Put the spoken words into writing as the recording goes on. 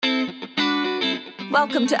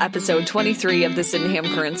Welcome to episode 23 of the Sydenham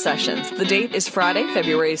Current Sessions. The date is Friday,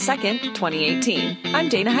 February 2nd, 2018. I'm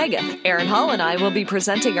Dana Haggith. Aaron Hall and I will be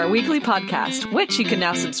presenting our weekly podcast, which you can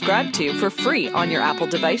now subscribe to for free on your Apple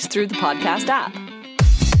device through the podcast app.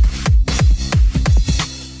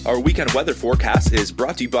 Our weekend weather forecast is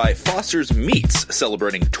brought to you by Foster's Meats,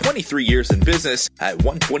 celebrating 23 years in business at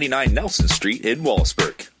 129 Nelson Street in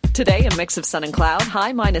Wallaceburg. Today, a mix of sun and cloud,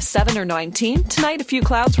 high -7 or 19. Tonight, a few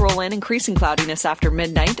clouds roll in, increasing cloudiness after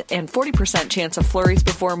midnight, and 40% chance of flurries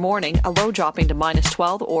before morning, a low dropping to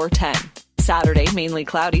 -12 or 10. Saturday, mainly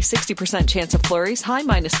cloudy, 60% chance of flurries, high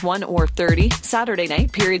 -1 or 30. Saturday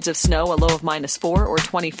night, periods of snow, a low of -4 or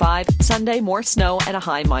 25. Sunday, more snow and a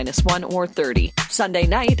high -1 or 30. Sunday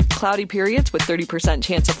night, cloudy periods with 30%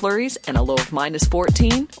 chance of flurries and a low of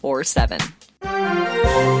 -14 or 7.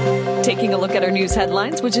 Taking a look at our news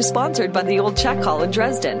headlines, which is sponsored by the Old Czech Hall in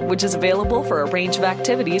Dresden, which is available for a range of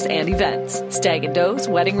activities and events. Stag and does,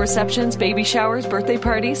 wedding receptions, baby showers, birthday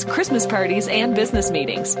parties, Christmas parties, and business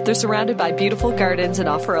meetings. They're surrounded by beautiful gardens and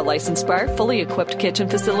offer a licensed bar, fully equipped kitchen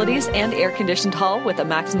facilities, and air-conditioned hall with a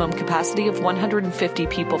maximum capacity of 150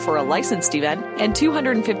 people for a licensed event and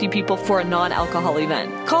 250 people for a non-alcohol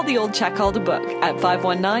event. Call the Old Czech Hall to book at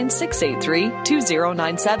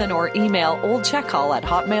 519-683-2097 or email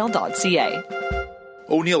oldczechhall@hotmail.ca.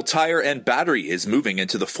 O'Neill Tire and Battery is moving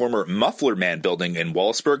into the former Muffler Man building in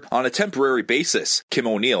Wallaceburg on a temporary basis. Kim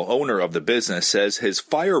O'Neill, owner of the business, says his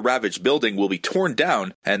fire-ravaged building will be torn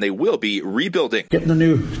down and they will be rebuilding. Getting the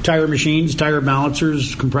new tire machines, tire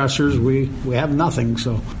balancers, compressors, we have nothing.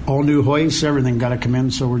 So all new hoists, everything got to come in.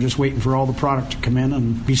 So we're just waiting for all the product to come in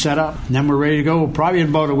and be set up. And then we're ready to go. Probably in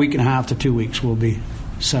about a week and a half to 2 weeks we'll be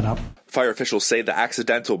set up. Fire officials say the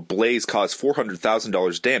accidental blaze caused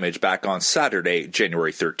 $400,000 damage back on Saturday,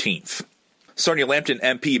 January 13th. Sarnia Lambton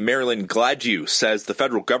MP Marilyn Gladue says the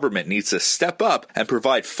federal government needs to step up and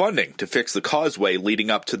provide funding to fix the causeway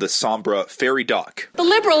leading up to the Sombra ferry dock. The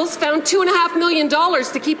Liberals found $2.5 million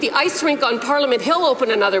to keep the ice rink on Parliament Hill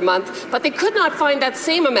open another month, but they could not find that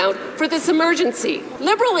same amount for this emergency.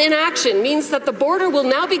 Liberal inaction means that the border will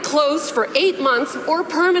now be closed for 8 months or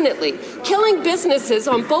permanently, killing businesses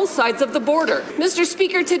on both sides of the border. Mr.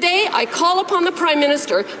 Speaker, today I call upon the Prime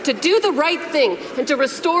Minister to do the right thing and to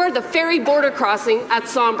restore the ferry border crossing at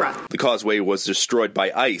Sombra. The causeway was destroyed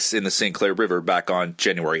by ice in the St. Clair River back on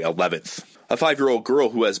January 11th. A 5-year-old girl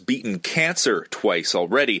who has beaten cancer twice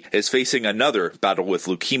already is facing another battle with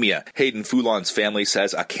leukemia. Hayden Foulon's family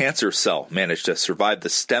says a cancer cell managed to survive the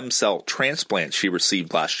stem cell transplant she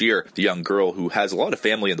received last year. The young girl, who has a lot of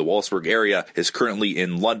family in the Wallaceburg area, is currently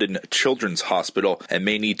in London Children's Hospital and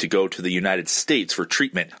may need to go to the United States for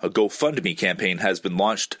treatment. A GoFundMe campaign has been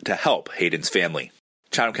launched to help Hayden's family.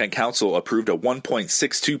 Chatham-Kent Council approved a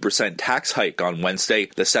 1.62% tax hike on Wednesday,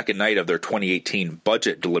 the second night of their 2018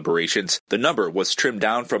 budget deliberations. The number was trimmed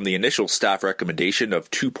down from the initial staff recommendation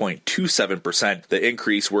of 2.27%. The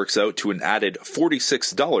increase works out to an added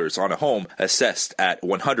 $46 on a home assessed at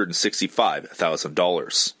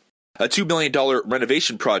 $165,000. A $2 million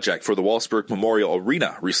renovation project for the Wallaceburg Memorial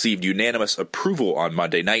Arena received unanimous approval on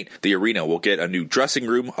Monday night. The arena will get a new dressing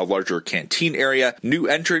room, a larger canteen area, new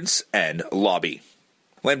entrance, and lobby.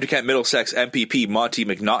 Lambton-Kent Middlesex MPP Monty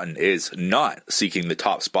McNaughton is not seeking the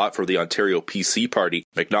top spot for the Ontario PC party.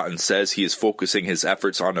 McNaughton says he is focusing his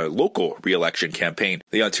efforts on a local re-election campaign.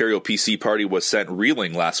 The Ontario PC party was sent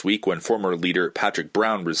reeling last week when former leader Patrick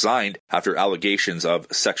Brown resigned after allegations of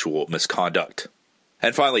sexual misconduct.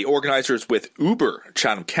 And finally, organizers with Uber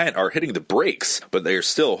Chatham-Kent are hitting the brakes, but they are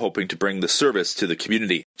still hoping to bring the service to the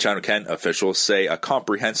community. Chatham-Kent officials say a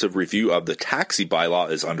comprehensive review of the taxi bylaw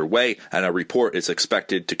is underway, and a report is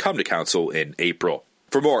expected to come to council in April.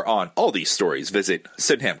 For more on all these stories, visit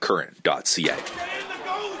sydenhamcurrent.ca.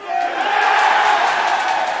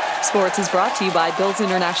 Sports is brought to you by Bill's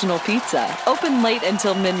International Pizza. Open late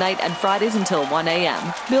until midnight and Fridays until 1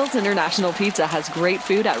 a.m. Bill's International Pizza has great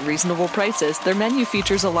food at reasonable prices. Their menu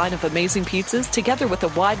features a line of amazing pizzas together with a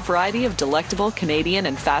wide variety of delectable Canadian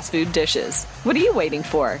and fast food dishes. What are you waiting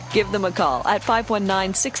for? Give them a call at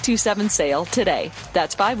 519-627-SALE today.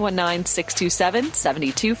 That's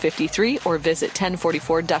 519-627-7253 or visit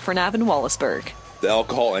 1044 Dufferin Ave in Wallaceburg. The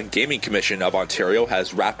Alcohol and Gaming Commission of Ontario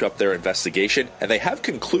has wrapped up their investigation, and they have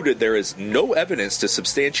concluded there is no evidence to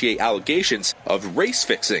substantiate allegations of race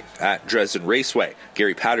fixing at Dresden Raceway.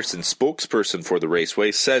 Gary Patterson, spokesperson for the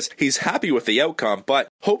raceway, says he's happy with the outcome, but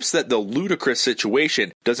hopes that the ludicrous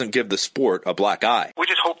situation doesn't give the sport a black eye. We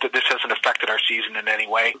just hope that this doesn't affected our season in any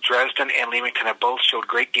way. Dresden and Leamington have both showed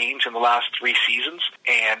great gains in the last 3 seasons,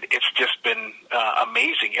 and it's just been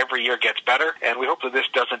amazing. Every year gets better, and we hope that this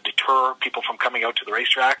doesn't deter people from coming out to the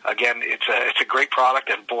racetrack. Again, it's a great product,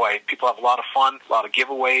 and boy, people have a lot of fun, a lot of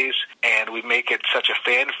giveaways, and we make it such a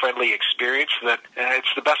fan-friendly experience that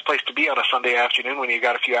it's the best place to be on a Sunday afternoon when you've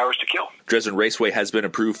got a few hours to kill. Dresden Raceway has been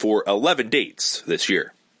approved for 11 dates this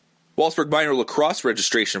year. Wahlsburg Minor Lacrosse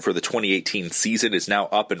registration for the 2018 season is now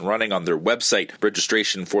up and running on their website.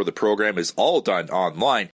 Registration for the program is all done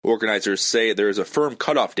online. Organizers say there is a firm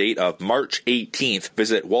cutoff date of March 18th.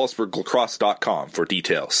 Visit wahlsburglacrosse.com for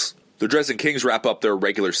details. The Dresden Kings wrap up their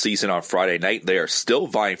regular season on Friday night. They are still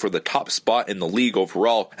vying for the top spot in the league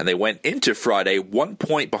overall, and they went into Friday 1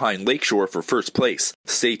 point behind Lakeshore for first place.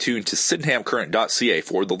 Stay tuned to SydenhamCurrent.ca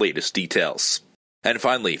for the latest details. And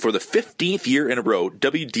finally, for the 15th year in a row,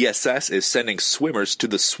 WDSS is sending swimmers to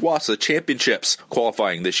the SWASA Championships.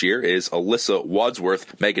 Qualifying this year is Alyssa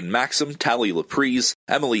Wadsworth, Megan Maxim, Tally Laprise,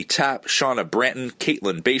 Emily Tapp, Shauna Branton,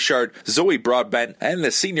 Caitlin Bayshard, Zoe Broadbent, and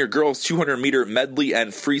the senior girls 200-meter medley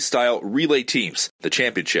and freestyle relay teams. The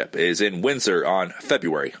championship is in Windsor on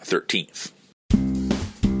February 13th.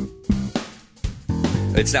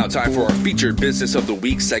 It's now time for our featured Business of the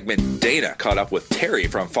Week segment. Dana caught up with Terry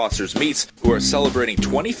from Foster's Meats, who are celebrating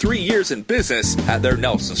 23 years in business at their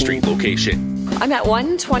Nelson Street location. I'm at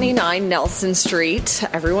 129 Nelson Street.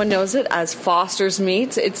 Everyone knows it as Foster's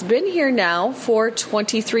Meats. It's been here now for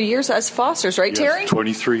 23 years as Foster's, right, yes, Terry?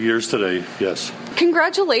 23 years today, yes.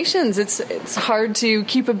 Congratulations. It's hard to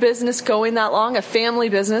keep a business going that long, a family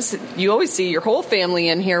business. You always see your whole family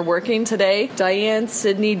in here working today. Diane,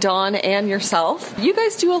 Sydney, Dawn, and yourself. You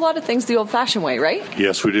guys do a lot of things the old-fashioned way, right?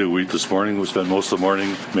 Yes, we do. This morning we spent most of the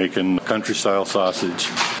morning making country-style sausage.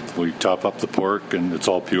 We top up the pork, and it's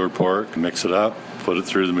all pure pork, mix it up, put it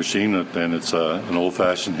through the machine, and it's an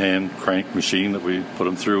old-fashioned hand crank machine that we put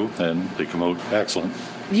them through, and they come out excellent.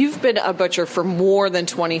 You've been a butcher for more than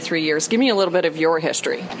 23 years. Give me a little bit of your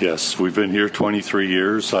history. Yes, we've been here 23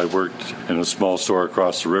 years. I worked in a small store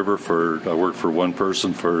across the river I worked for one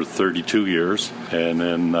person for 32 years. And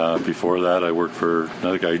then before that, I worked for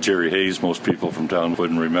another guy, Jerry Hayes, most people from town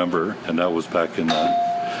wouldn't remember. And that was back in the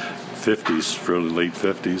 50s, really late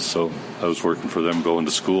 50s. So I was working for them going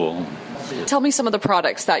to school. Tell me some of the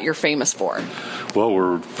products that you're famous for. Well,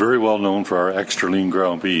 we're very well known for our extra lean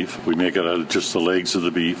ground beef. We make it out of just the legs of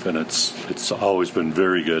the beef, and it's always been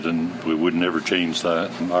very good, and we would never change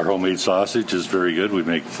that. Our homemade sausage is very good. We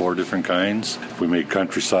make 4 different kinds. We made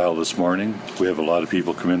country style this morning. We have a lot of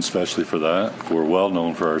people come in especially for that. We're well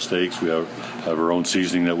known for our steaks. We have our own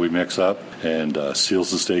seasoning that we mix up and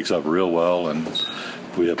seals the steaks up real well, and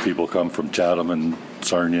we have people come from Chatham and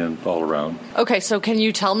Sarnia and all around. Okay, so can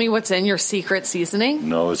you tell me what's in your secret seasoning?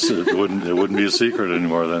 No, it wouldn't be a secret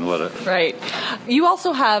anymore then, would it? Right. You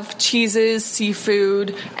also have cheeses,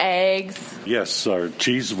 seafood, eggs. Yes, our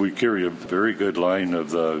cheese, we carry a very good line of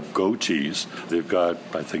the goat cheese. They've got,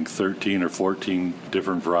 I think, 13 or 14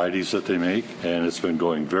 different varieties that they make, and it's been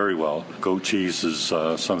going very well. Goat cheese is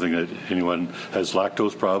something that anyone has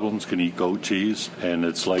lactose problems can eat goat cheese, and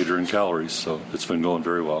it's lighter in calories, so it's been going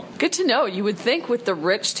very well. Good to know. You would think with the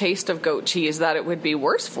rich taste of goat cheese that it would be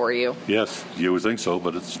worse for you. Yes, you would think so,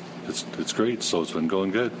 but it's great, so it's been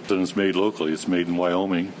going good. And it's made locally. It's made in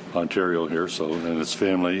Wyoming, Ontario here, and it's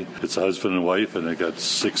family. It's a husband and wife, and they got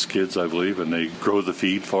 6 kids, I believe, and they grow the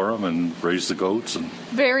feed for them and raise the goats. And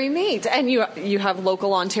very neat. And you have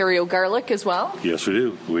local Ontario garlic as well? Yes, we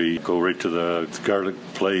do. We go right to the garlic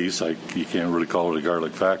place. You can't really call it a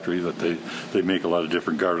garlic factory, but they make a lot of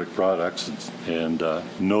different garlic products, and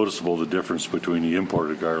noticeable the difference between the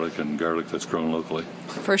imported garlic and garlic that's grown locally.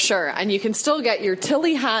 For sure. And you can still get your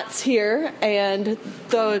Tilly hats here and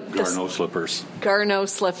the Garneau slippers. Garneau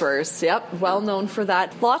slippers. Yep, well known for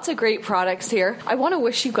that. Lots of great products here. I want to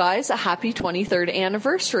wish you guys a happy 23rd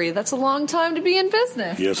anniversary. That's a long time to be in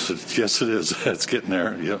business. Yes, it is. It's getting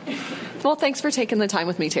there. Yep. Well, thanks for taking the time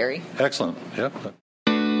with me, Terry. Excellent. Yep.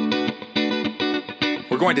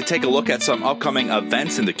 We're going to take a look at some upcoming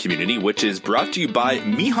events in the community, which is brought to you by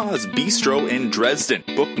Miha's Bistro in Dresden.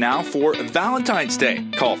 Book now for Valentine's Day.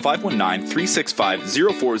 Call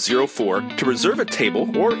 519-365-0404 to reserve a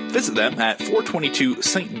table or visit them at 422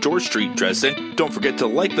 St. George Street, Dresden. Don't forget to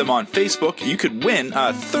like them on Facebook. You could win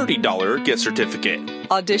a $30 gift certificate.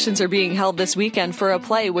 Auditions are being held this weekend for a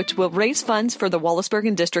play which will raise funds for the Wallaceburg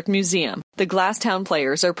and District Museum. The Glasstown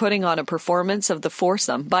Players are putting on a performance of The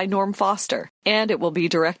Foursome by Norm Foster, and it will be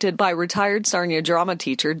directed by retired Sarnia drama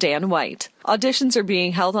teacher Dan White. Auditions are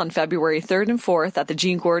being held on February 3rd and 4th at the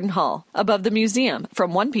Jean Gordon Hall, above the museum,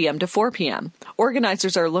 from 1 p.m. to 4 p.m.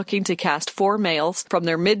 Organizers are looking to cast 4 males from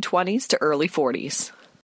their mid-20s to early 40s.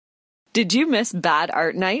 Did you miss Bad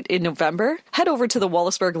Art Night in November? Head over to the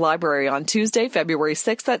Wallaceburg Library on Tuesday, February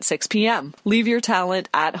 6th at 6 p.m. Leave your talent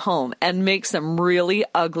at home and make some really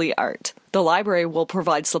ugly art. The library will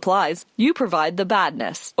provide supplies. You provide the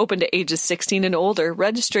badness. Open to ages 16 and older.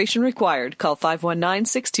 Registration required. Call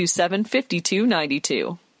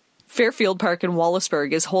 519-627-5292. Fairfield Park in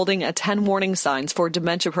Wallaceburg is holding a 10 warning signs for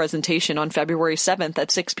dementia presentation on February 7th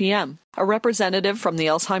at 6 p.m. A representative from the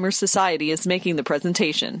Alzheimer's Society is making the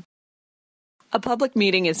presentation. A public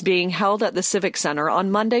meeting is being held at the Civic Center on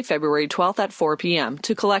Monday, February 12th at 4 p.m.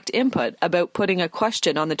 to collect input about putting a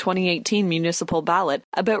question on the 2018 municipal ballot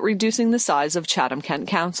about reducing the size of Chatham-Kent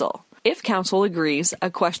Council. If Council agrees, a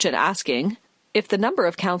question asking if the number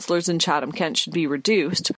of councillors in Chatham-Kent should be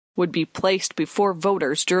reduced would be placed before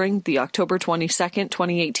voters during the October 22nd,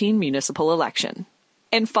 2018 municipal election.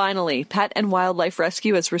 And finally, Pet and Wildlife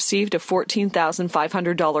Rescue has received a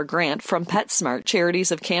 $14,500 grant from PetSmart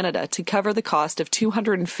Charities of Canada to cover the cost of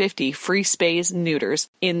 250 free spays and neuters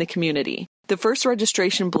in the community. The first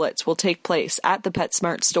registration blitz will take place at the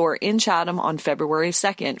PetSmart store in Chatham on February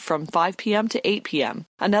 2nd from 5 p.m. to 8 p.m.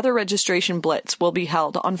 Another registration blitz will be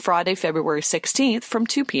held on Friday, February 16th from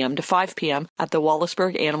 2 p.m. to 5 p.m. at the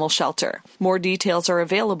Wallaceburg Animal Shelter. More details are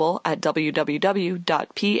available at www.pawr.org.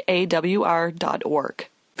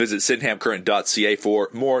 Visit sydenhamcurrent.ca for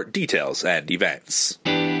more details and events.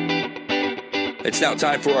 It's now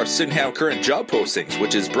time for our Sydenham Current job postings,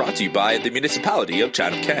 which is brought to you by the Municipality of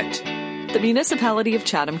Chatham-Kent. The Municipality of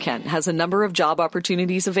Chatham-Kent has a number of job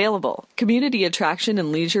opportunities available. Community Attraction and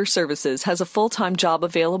Leisure Services has a full-time job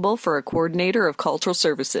available for a coordinator of cultural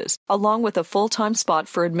services, along with a full-time spot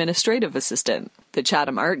for administrative assistant. The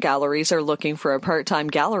Chatham Art Galleries are looking for a part-time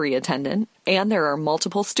gallery attendant, and there are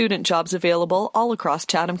multiple student jobs available all across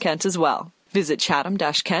Chatham-Kent as well. Visit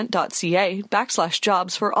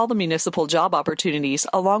chatham-kent.ca/jobs for all the municipal job opportunities,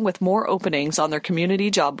 along with more openings on their community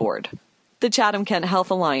job board. The Chatham-Kent Health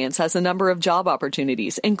Alliance has a number of job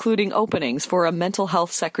opportunities, including openings for a mental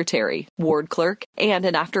health secretary, ward clerk, and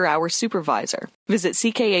an after-hours supervisor. Visit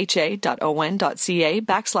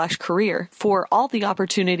ckha.on.ca/career for all the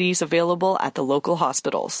opportunities available at the local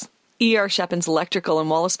hospitals. E.R. Shepins Electrical in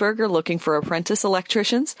Wallaceburg are looking for apprentice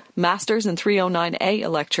electricians, masters and 309A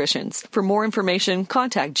electricians. For more information,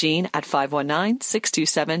 contact Gene at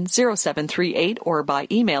 519-627-0738 or by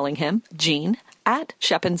emailing him,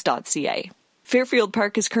 gene@shepins.ca. Fairfield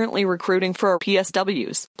Park is currently recruiting for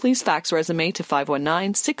PSWs. Please fax resume to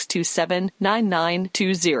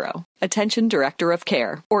 519-627-9920. Attention Director of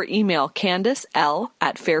Care. Or email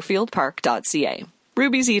candice.l@fairfieldpark.ca.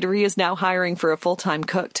 Ruby's Eatery is now hiring for a full-time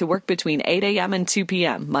cook to work between 8 a.m. and 2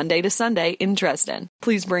 p.m., Monday to Sunday in Dresden.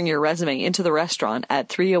 Please bring your resume into the restaurant at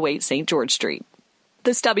 308 St. George Street.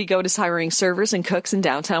 The Stubby Goat is hiring servers and cooks in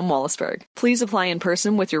downtown Wallaceburg. Please apply in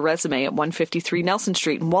person with your resume at 153 Nelson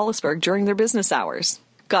Street in Wallaceburg during their business hours.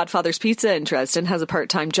 Godfather's Pizza in Dresden has a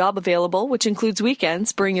part-time job available, which includes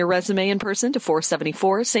weekends. Bring your resume in person to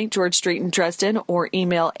 474 St. George Street in Dresden or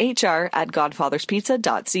email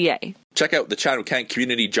hr@godfatherspizza.ca. Check out the Chatham-Kent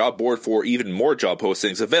Community Job Board for even more job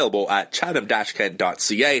postings available at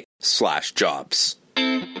chatham-kent.ca/jobs.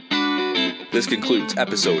 This concludes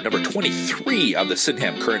episode number 23 of the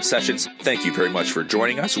Sydenham Current Sessions. Thank you very much for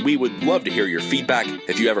joining us. We would love to hear your feedback.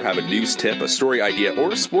 If you ever have a news tip, a story idea,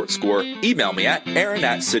 or a sports score, email me at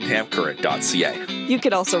aaron@sydenhamcurrent.ca. You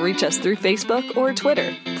can also reach us through Facebook or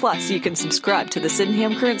Twitter. Plus, you can subscribe to the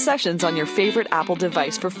Sydenham Current Sessions on your favorite Apple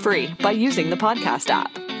device for free by using the podcast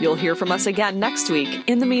app. You'll hear from us again next week.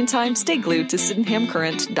 In the meantime, stay glued to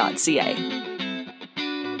sydenhamcurrent.ca.